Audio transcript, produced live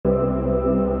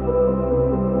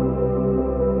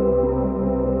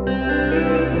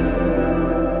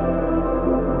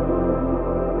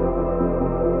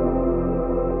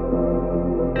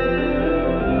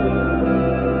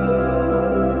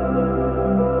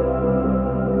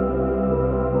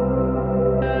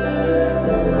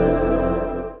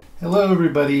Hello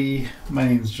everybody, my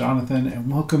name is Jonathan and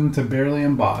welcome to Barely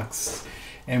Unboxed.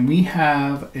 And we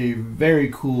have a very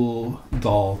cool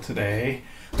doll today.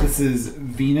 This is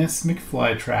Venus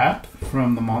McFlytrap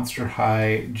from the Monster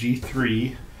High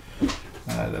G3.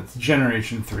 That's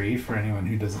Generation 3 for anyone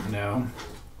who doesn't know.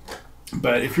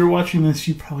 But if you're watching this,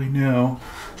 you probably know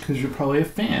because you're probably a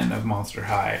fan of Monster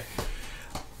High.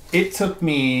 It took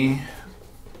me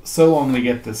so long to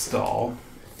get this doll.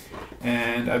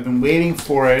 And I've been waiting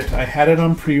for it. I had it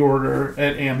on pre-order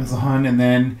at Amazon, and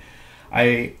then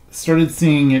I started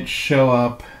seeing it show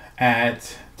up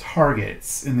at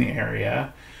Targets in the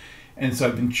area. And so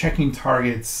I've been checking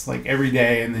Targets like every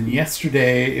day, and then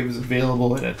yesterday it was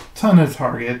available at a ton of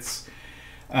Targets.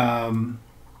 And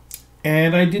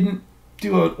I didn't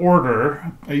do an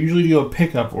order. I usually do a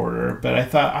pickup order, but I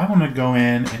thought I want to go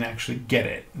in and actually get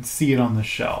it and see it on the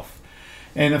shelf.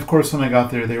 And of course, when I got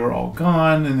there, they were all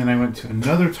gone. And then I went to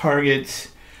another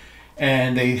Target,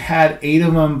 and they had 8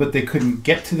 of them, but they couldn't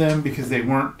get to them because they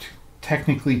weren't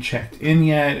technically checked in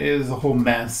yet. It was a whole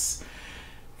mess.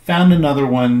 Found another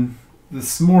one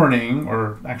this morning,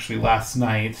 or actually last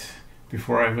night,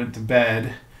 before I went to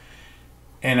bed,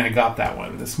 and I got that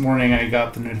one. This morning, I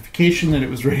got the notification that it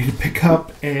was ready to pick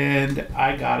up, and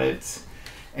I got it.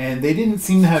 And they didn't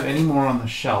seem to have any more on the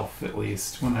shelf, at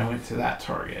least, when I went to that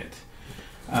Target.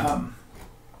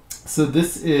 So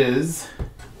this is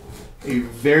a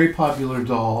very popular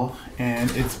doll, and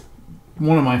it's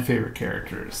one of my favorite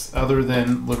characters, other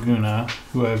than Laguna,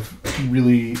 who I've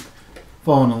really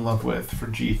fallen in love with for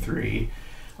G3.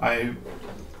 I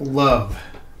love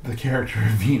the character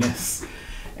of Venus,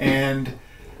 and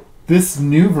this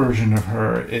new version of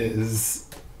her is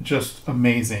just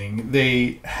amazing.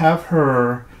 They have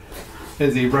her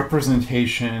as a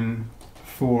representation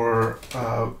for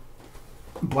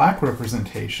black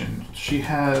representation. She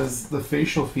has the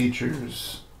facial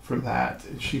features for that.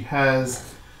 She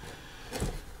has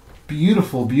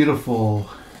beautiful, beautiful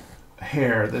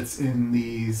hair that's in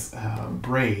these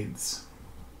braids,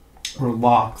 or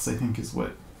locks, I think is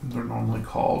what they're normally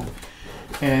called.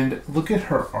 And look at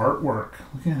her artwork.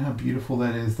 Look at how beautiful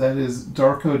that is. That is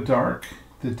Darko Dark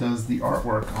that does the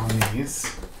artwork on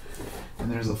these.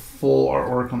 And there's a full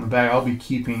artwork on the back. I'll be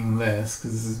keeping this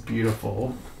because this is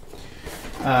beautiful.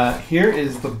 Here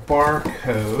is the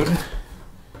barcode,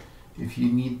 if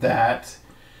you need that.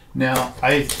 Now,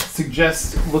 I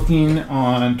suggest looking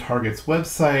on Target's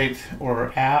website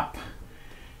or app,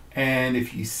 and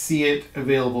if you see it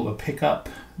available to pick up,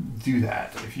 do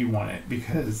that if you want it,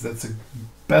 because that's the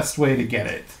best way to get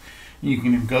it. You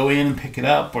can go in and pick it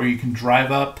up, or you can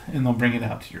drive up and they'll bring it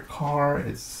out to your car.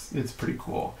 It's pretty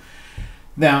cool.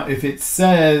 Now, if it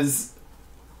says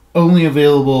only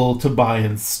available to buy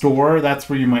in store, that's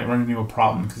where you might run into a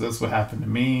problem, because that's what happened to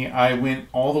me. I went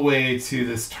all the way to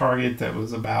this Target that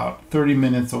was about 30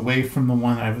 minutes away from the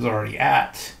one I was already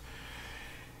at.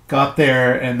 Got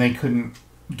there and they couldn't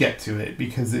get to it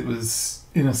because it was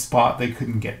in a spot they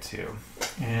couldn't get to.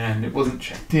 And it wasn't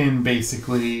checked in,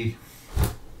 basically.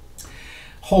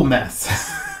 Whole mess.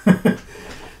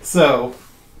 So,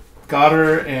 got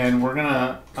her, and we're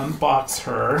gonna unbox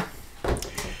her.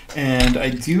 And I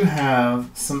do have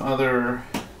some other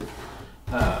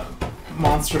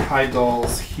Monster High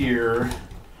dolls here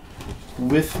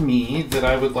with me that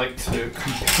I would like to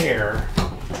compare,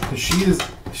 because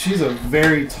she's a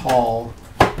very tall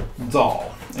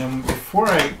doll. And before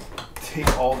I take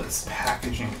all this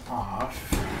packaging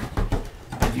off,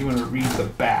 I do want to read the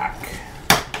back.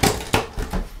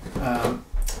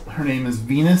 Her name is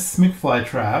Venus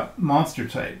McFlytrap, monster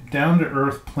type,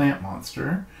 down-to-earth plant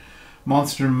monster.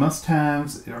 Monster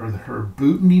must-haves are her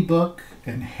botany book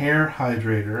and hair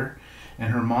hydrator,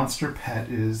 and her monster pet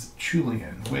is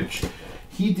Chewlian, which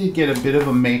he did get a bit of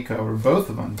a makeover. Both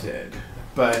of them did,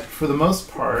 but for the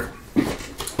most part,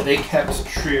 they kept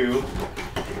true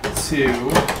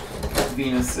to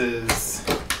Venus's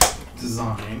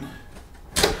design.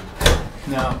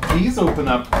 Now, these open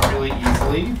up really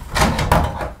easily.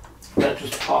 That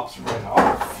just pops right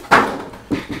off.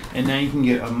 And now you can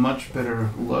get a much better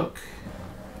look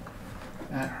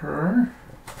at her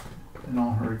and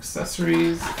all her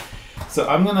accessories. So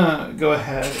I'm going to go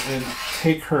ahead and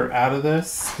take her out of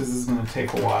this, because this is going to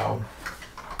take a while.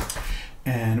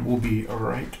 And we'll be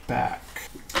right back.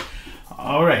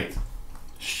 All right.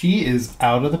 She is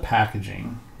out of the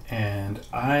packaging, and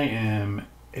I am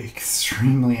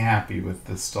extremely happy with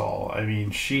this doll. I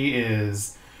mean, she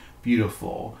is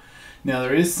beautiful. Now,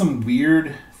 there is some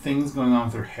weird things going on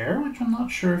with her hair, which I'm not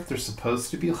sure if they're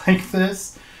supposed to be like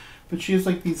this, but she has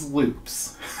like these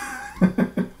loops.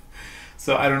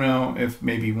 So I don't know if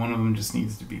maybe one of them just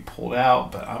needs to be pulled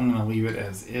out, but I'm going to leave it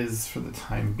as is for the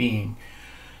time being.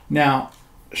 Now,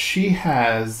 she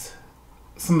has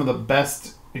some of the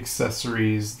best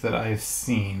accessories that I've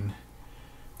seen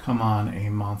come on a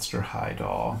Monster High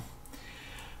doll.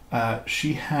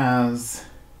 She has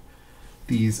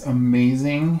these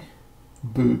amazing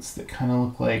boots that kind of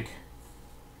look like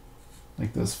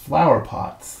those flower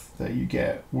pots that you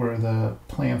get where the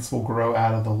plants will grow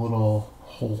out of the little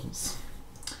holes.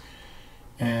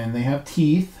 And they have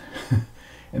teeth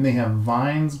and they have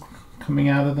vines coming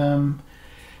out of them.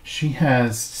 She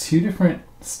has 2 different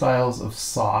styles of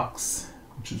socks,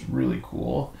 which is really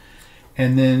cool.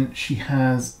 And then she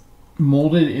has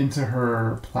molded into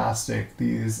her plastic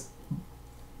these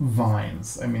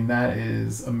vines. I mean, that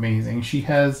is amazing. She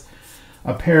has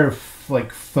a pair of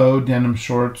like faux denim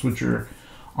shorts, which are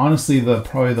honestly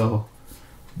probably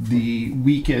the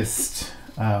weakest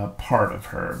part of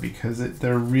her, because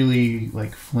they're really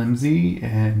like flimsy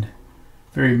and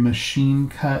very machine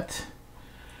cut.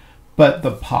 But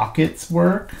the pockets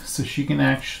work, so she can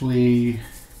actually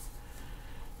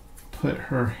put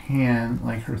her hand,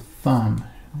 like her thumb.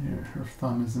 Her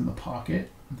thumb is in the pocket,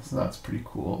 so that's pretty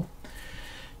cool.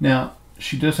 Now,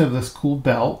 she does have this cool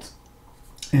belt,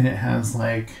 and it has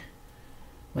like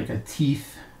a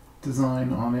teeth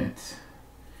design on it,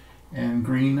 and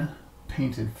green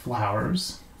painted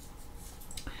flowers.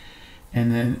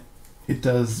 And then it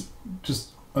does just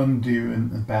undo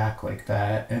in the back like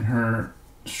that, and her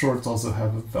shorts also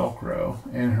have a Velcro,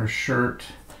 and her shirt.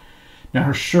 Now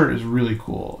her shirt is really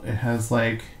cool. It has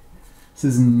like, it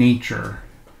says nature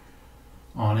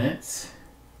on it,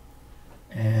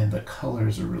 and the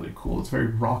colors are really cool. It's very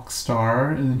rock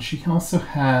star. And then she also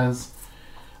has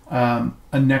a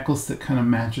necklace that kind of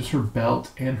matches her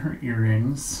belt and her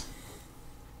earrings.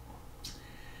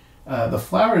 The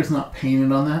flower is not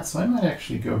painted on that, so I might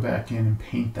actually go back in and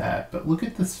paint that. But look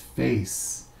at this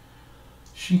face.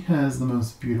 She has the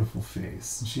most beautiful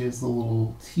face. She has the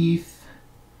little teeth,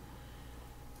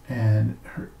 and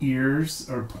her ears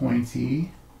are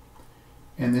pointy,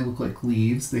 and they look like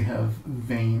leaves. They have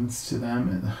veins to them,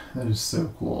 and that is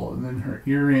so cool. And then her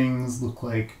earrings look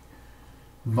like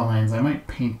vines. I might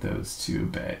paint those too a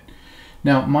bit.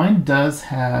 Now, mine does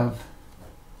have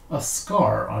a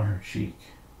scar on her cheek,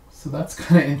 so that's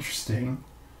kind of interesting.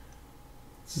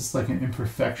 It's just like an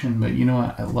imperfection, but you know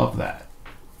what? I love that,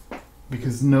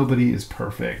 because nobody is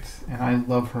perfect, and I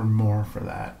love her more for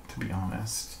that, to be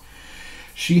honest.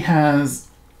 She has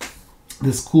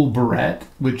this cool beret,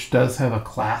 which does have a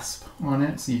clasp on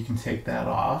it, so you can take that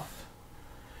off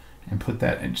and put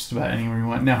that in just about anywhere you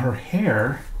want. Now her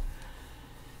hair,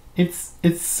 it's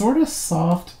sort of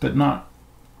soft, but not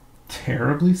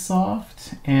terribly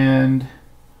soft, and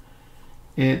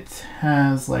it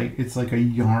has like, it's like a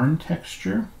yarn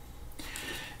texture.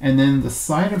 And then the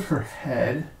side of her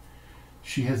head,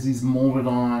 she has these molded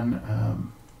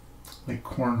on like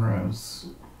cornrows,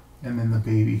 and then the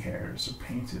baby hairs are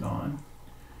painted on.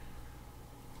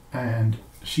 And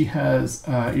she has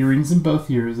earrings in both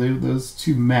ears. Those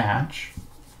two match.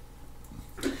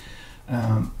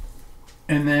 And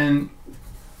then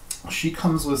she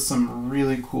comes with some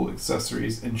really cool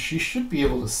accessories, and she should be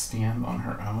able to stand on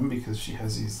her own because she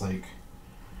has these like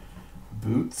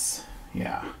boots.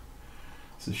 Yeah.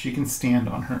 So she can stand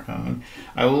on her own.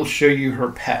 I will show you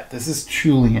her pet. This is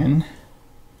Chewlian.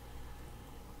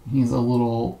 He's a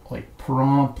little like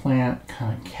piranha plant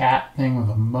kind of cat thing with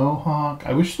a mohawk.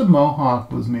 I wish the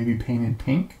mohawk was maybe painted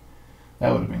pink.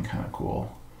 That would have been kind of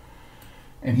cool.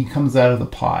 And he comes out of the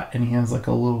pot, and he has like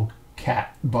a little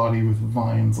cat body with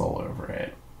vines all over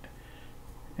it.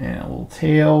 And a little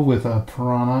tail with a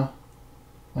piranha,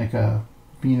 like a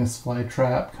Venus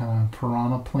flytrap kind of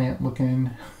piranha plant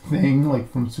looking thing,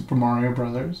 like from Super Mario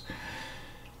Brothers.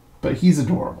 But he's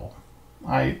adorable.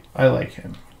 I like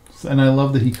him. And I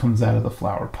love that he comes out of the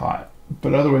flower pot.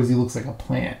 But otherwise he looks like a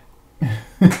plant.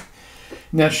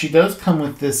 Now she does come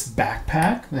with this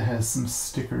backpack that has some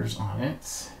stickers on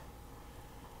it.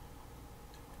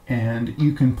 And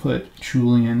you can put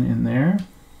Chewlian in there.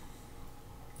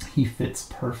 He fits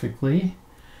perfectly.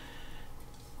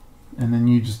 And then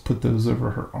you just put those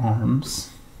over her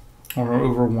arms. Or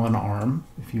over one arm,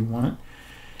 if you want.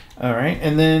 Alright,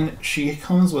 and then she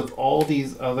comes with all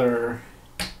these other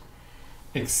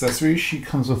accessories. She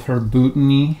comes with her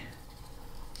Bootany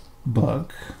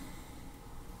book,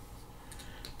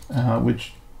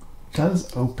 which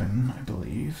does open, I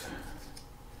believe.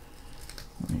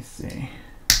 Let me see.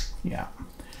 Yeah.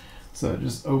 So it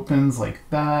just opens like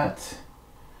that.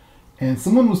 And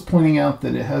someone was pointing out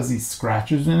that it has these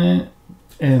scratches in it,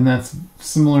 and that's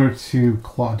similar to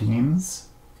Claudine's.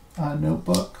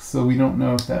 notebook. So we don't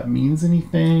know if that means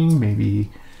anything.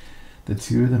 Maybe the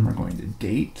two of them are going to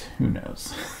date. Who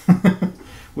knows?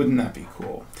 Wouldn't that be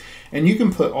cool? And you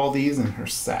can put all these in her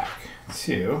sack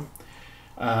too,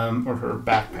 or her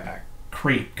backpack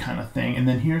crate kind of thing. And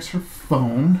then here's her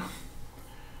phone.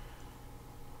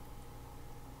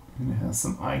 And it has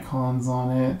some icons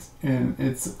on it. And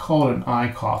it's called an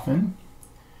eye coffin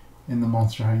in the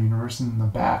Monster High universe. And in the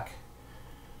back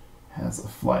has a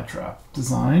Flytrap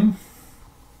design.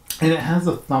 And it has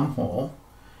a thumb hole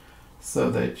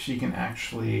so that she can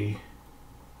actually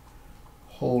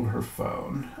hold her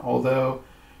phone. Although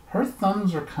her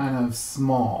thumbs are kind of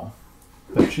small,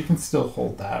 but she can still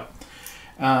hold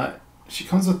that. She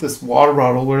comes with this water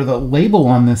bottle where the label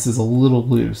on this is a little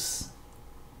loose.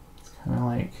 It's kind of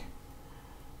like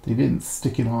they didn't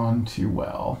stick it on too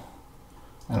well.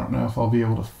 I don't know if I'll be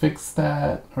able to fix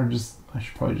that, or just I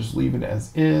should probably just leave it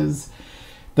as is.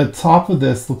 The top of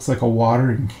this looks like a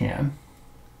watering can,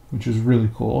 which is really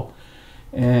cool.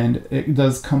 And it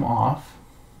does come off,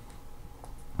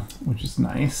 which is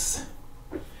nice.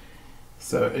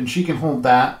 So, and she can hold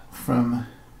that from,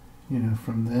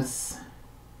 from this.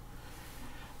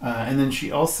 And then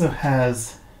she also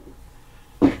has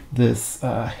this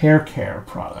hair care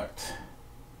product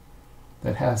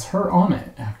that has her on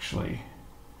it, actually.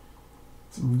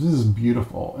 So this is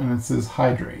beautiful, and it says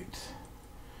hydrate.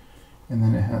 And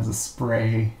then it has a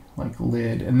spray like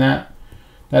lid, and that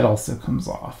also comes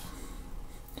off.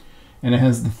 And it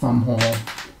has the thumb hole.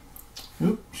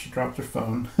 Oop, she dropped her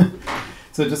phone.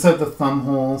 So it just has the thumb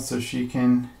hole so she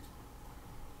can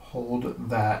hold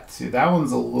that too. That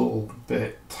one's a little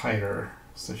bit tighter,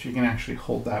 so she can actually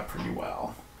hold that pretty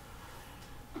well.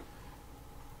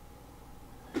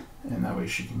 And that way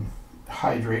she can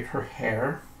hydrate her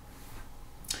hair.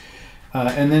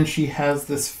 And then she has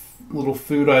this little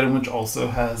food item which also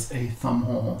has a thumb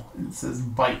hole. It says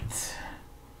Bite.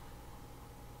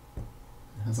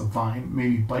 It has a vine,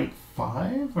 maybe Bite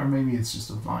 5, or maybe it's just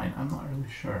a vine. I'm not really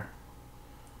sure.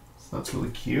 So that's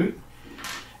really cute.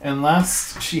 And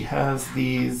last, she has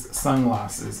these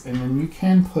sunglasses, and then you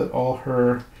can put all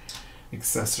her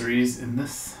accessories in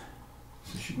this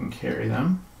so she can carry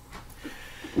them.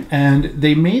 And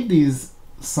they made these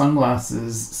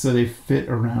sunglasses so they fit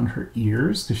around her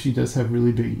ears, because she does have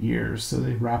really big ears, so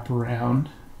they wrap around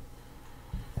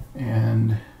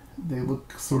and they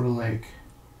look sort of like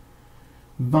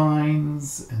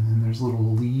vines, and then there's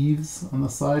little leaves on the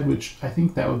side, which I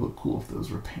think that would look cool if those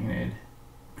were painted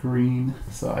green.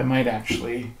 So I might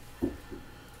actually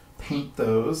paint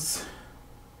those.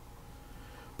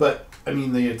 But I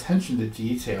mean, the attention to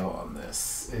detail on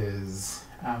this is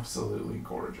absolutely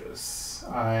gorgeous.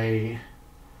 I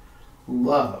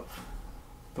love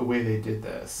the way they did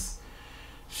this.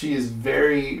 She is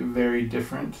very, very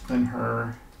different than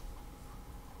her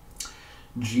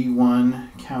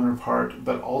G1 counterpart,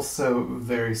 but also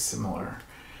very similar.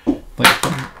 Like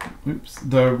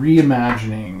the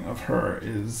reimagining of her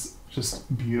is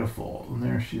just beautiful. And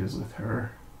there she is with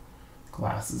her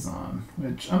glasses on,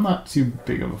 which I'm not too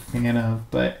big of a fan of,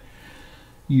 but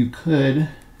you could,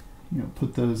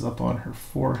 put those up on her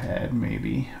forehead,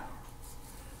 maybe.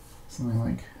 Something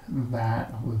like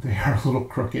that. Although they are a little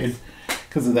crooked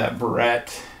because of that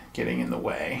barrette getting in the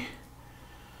way.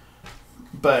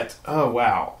 But, oh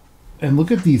wow. And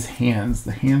look at these hands.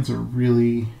 The hands are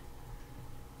really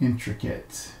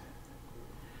intricate.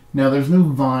 Now, there's no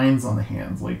vines on the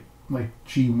hands like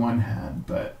G1 had,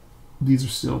 but these are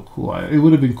still cool. It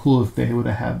would have been cool if they would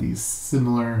have had these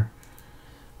similar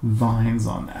vines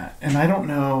on that. And I don't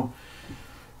know.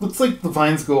 Looks like the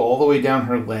vines go all the way down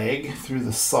her leg through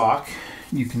the sock.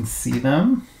 You can see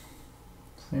them.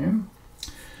 See?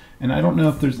 And I don't know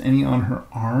if there's any on her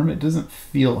arm. It doesn't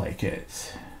feel like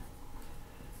it.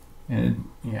 And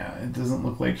it doesn't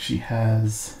look like she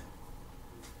has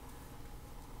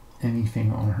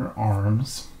anything on her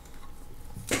arms.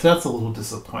 So that's a little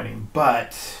disappointing.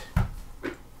 But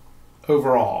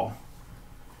overall,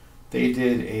 they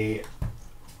did a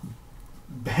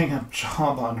bang-up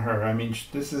job on her. I mean,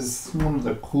 this is one of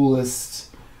the coolest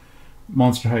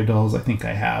Monster High dolls I think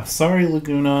I have. Sorry,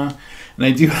 Laguna. And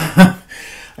I do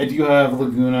have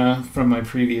Laguna from my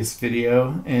previous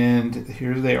video, and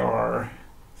here they are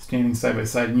standing side by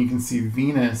side, and you can see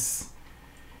Venus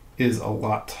is a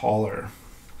lot taller.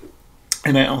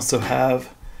 And I also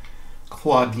have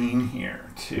Claudine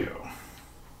here too,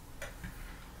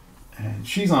 and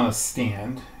she's on a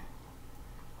stand,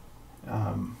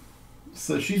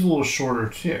 so she's a little shorter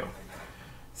too.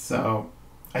 So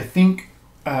I think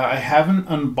I haven't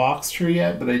unboxed her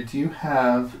yet, but I do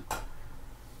have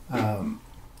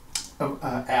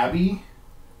Abby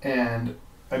and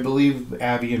I believe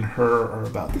Abby and her are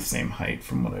about the same height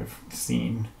from what I've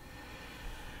seen.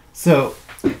 So,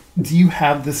 do you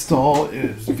have this doll?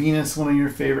 Is Venus one of your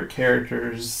favorite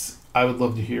characters? I would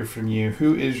love to hear from you.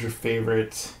 Who is your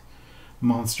favorite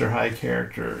Monster High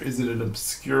character? Is it an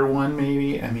obscure one,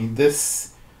 maybe? I mean,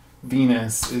 this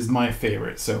Venus is my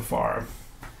favorite so far.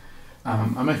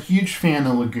 I'm a huge fan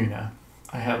of Laguna.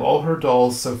 I have all her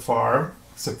dolls so far,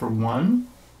 except for one.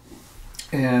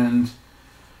 And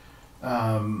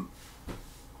I'm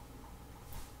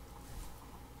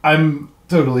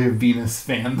totally a Venus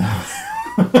fan, though.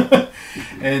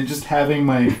 And just having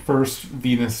my first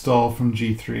Venus doll from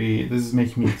G3, this is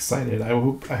making me excited. I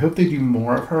hope they do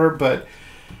more of her, but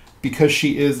because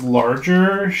she is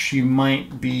larger, she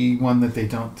might be one that they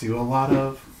don't do a lot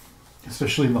of,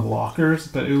 especially in the lockers.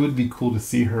 But it would be cool to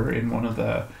see her in one of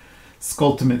the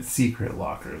Skulltimate Secret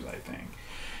lockers, I think.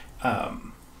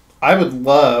 I would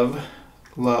love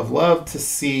to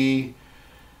see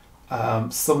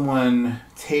someone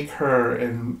take her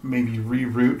and maybe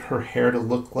reroute her hair to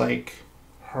look like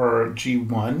her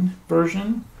G1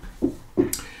 version.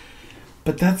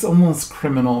 But that's almost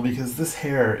criminal because this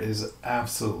hair is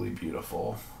absolutely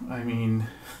beautiful. I mean,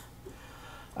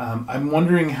 I'm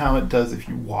wondering how it does if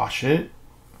you wash it.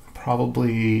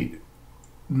 Probably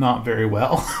not very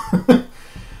well.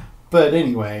 But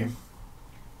anyway,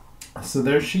 so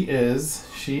there she is.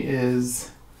 She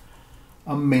is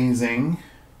amazing.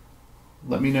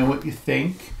 Let me know what you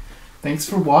think. Thanks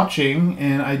for watching,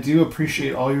 and I do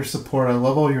appreciate all your support. I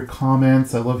love all your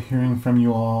comments. I love hearing from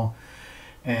you all.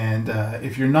 And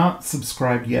if you're not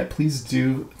subscribed yet, please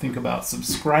do think about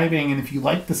subscribing. And if you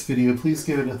like this video, please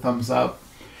give it a thumbs up.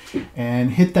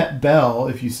 And hit that bell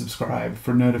if you subscribe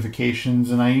for notifications.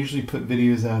 And I usually put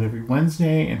videos out every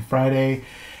Wednesday and Friday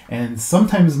and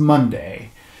sometimes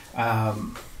Monday.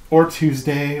 Or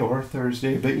Tuesday or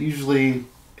Thursday. But usually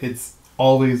it's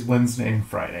always Wednesday and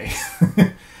Friday.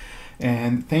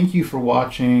 And thank you for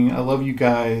watching. I love you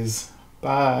guys.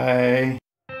 Bye.